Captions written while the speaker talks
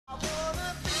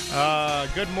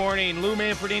Good morning. Lou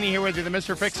Manfredini here with you, the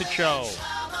Mr. Fix-It Show.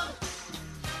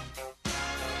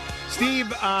 Steve,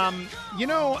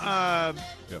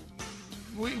 Yep.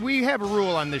 we have a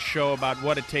rule on this show about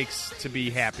what it takes to be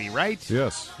happy, right?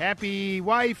 Yes. Happy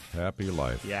wife. Happy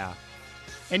life. Yeah.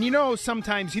 And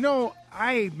sometimes,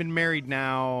 I've been married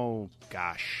now,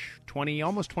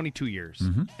 almost 22 years.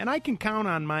 Mm-hmm. And I can count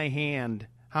on my hand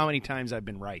how many times I've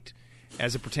been right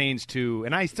as it pertains to,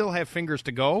 and I still have fingers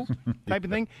to go type of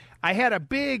thing. I had a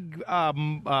big,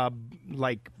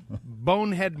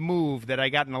 bonehead move that I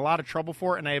got in a lot of trouble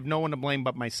for, and I have no one to blame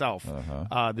but myself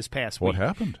this past week. What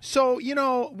happened? So,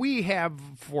 we have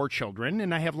 4 children,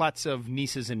 and I have lots of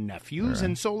nieces and nephews. Right.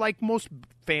 And so, like most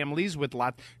families with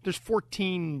there's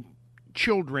 14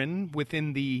 children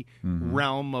within the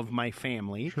realm of my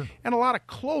family. Sure. And a lot of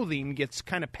clothing gets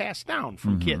kind of passed down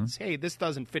from kids. Hey, this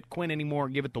doesn't fit Quinn anymore,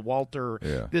 give it to Walter.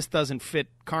 Yeah. This doesn't fit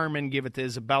Carmen, give it to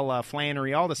Isabella,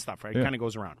 Flannery, all this stuff, right? It kind of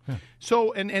goes around. Yeah.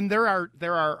 So, and there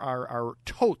are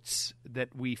totes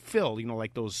that we fill,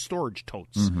 like those storage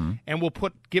totes. And we'll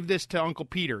give this to Uncle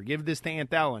Peter, give this to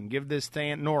Aunt Ellen, give this to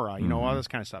Aunt Nora, all this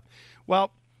kind of stuff.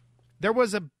 Well, there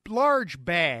was a large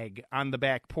bag on the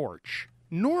back porch.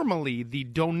 Normally, the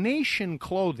donation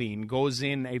clothing goes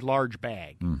in a large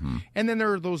bag. And then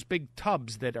there are those big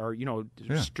tubs that are,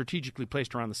 strategically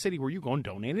placed around the city where you go and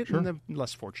donate it, and the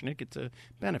less fortunate get to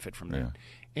benefit from that. Yeah.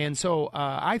 And so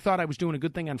I thought I was doing a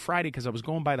good thing on Friday because I was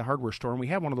going by the hardware store, and we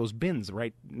have one of those bins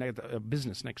right a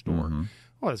business next door.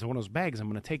 Well, there's one of those bags. I'm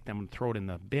going to take them and throw it in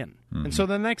the bin. And so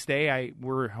the next day,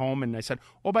 we're home, and I said,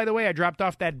 oh, by the way, I dropped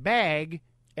off that bag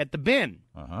at the bin.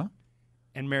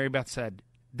 And Mary Beth said,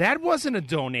 that wasn't a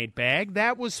donate bag.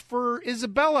 That was for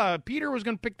Isabella. Peter was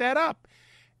going to pick that up.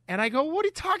 And I go, what are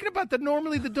you talking about?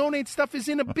 Normally the donate stuff is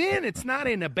in a bin. It's not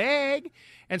in a bag.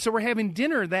 And so we're having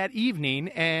dinner that evening.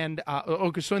 And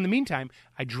so in the meantime,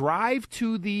 I drive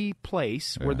to the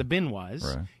place where the bin was.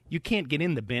 Right. You can't get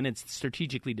in the bin. It's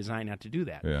strategically designed not to do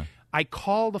that. Yeah. I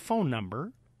call the phone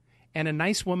number, and a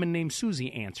nice woman named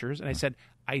Susie answers. And I said,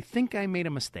 I think I made a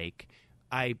mistake.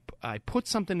 I put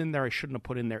something in there I shouldn't have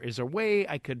put in there. Is there a way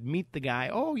I could meet the guy?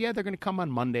 Oh, yeah, they're going to come on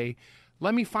Monday.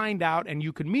 Let me find out, and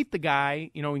you could meet the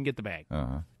guy, and get the bag.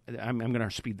 I'm going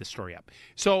to speed the story up.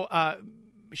 So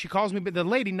she calls me, but the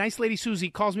lady, nice lady Susie,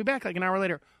 calls me back like an hour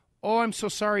later. Oh, I'm so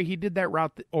sorry. He did that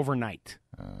route overnight.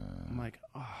 I'm like,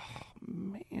 oh,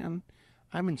 man,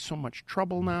 I'm in so much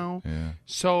trouble now. Yeah.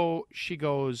 So she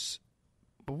goes,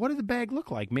 but what did the bag look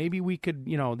like? Maybe we could,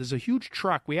 there's a huge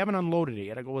truck. We haven't unloaded it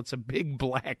yet. I go, well, it's a big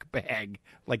black bag,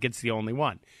 like it's the only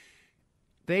one.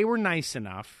 They were nice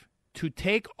enough to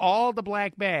take all the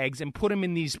black bags and put them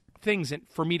in these things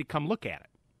for me to come look at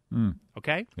it.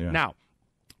 Okay? Yeah. Now,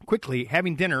 quickly,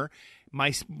 having dinner,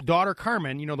 my daughter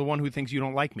Carmen, the one who thinks you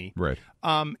don't like me, Right.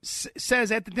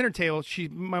 Says at the dinner table,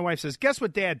 my wife says, guess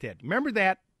what Dad did? Remember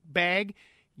that bag?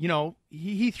 He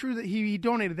he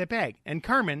donated that bag. And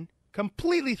Carmen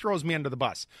completely throws me under the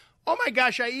bus. Oh, my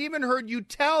gosh, I even heard you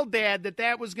tell Dad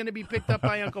that was going to be picked up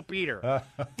by Uncle Peter.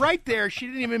 Right there, she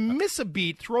didn't even miss a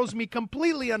beat, throws me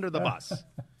completely under the bus.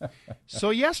 So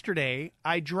yesterday,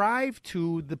 I drive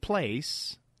to the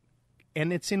place,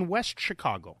 and it's in West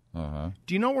Chicago.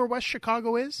 Do you know where West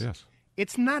Chicago is? Yes.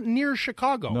 It's not near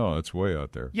Chicago. No, it's way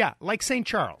out there. Yeah, like St.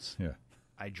 Charles. Yeah.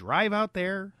 I drive out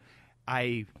there.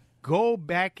 I go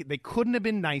back. They couldn't have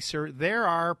been nicer. There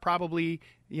are probably,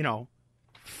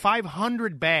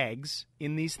 500 bags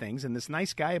in these things. And this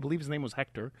nice guy, I believe his name was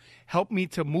Hector, helped me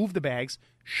to move the bags.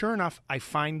 Sure enough, I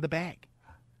find the bag.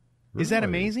 Really? Is that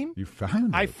amazing? You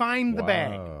found it? I find the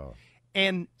bag. Wow.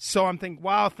 And so I'm thinking,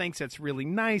 wow, thanks, that's really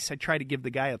nice. I try to give the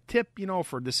guy a tip,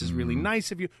 for this is really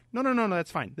nice of you. No,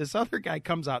 that's fine. This other guy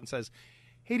comes out and says,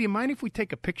 hey, do you mind if we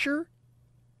take a picture?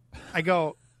 I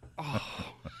go,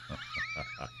 oh.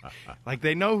 Like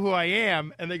they know who I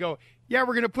am, and they go, yeah,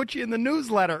 we're going to put you in the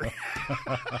newsletter.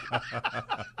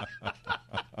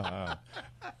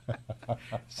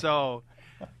 So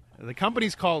the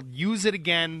company's called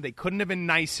USAgain. They couldn't have been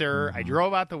nicer. I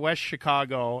drove out to West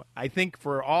Chicago. I think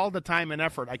for all the time and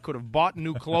effort, I could have bought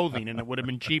new clothing, and it would have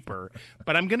been cheaper.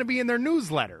 But I'm going to be in their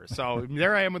newsletter. So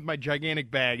there I am with my gigantic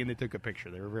bag, and they took a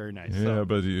picture. They were very nice. Yeah, so,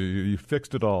 but you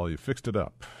fixed it all. You fixed it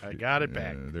up. I got it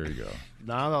back. There you go.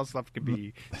 Now that stuff can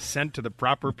be sent to the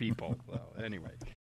proper people. So, anyway.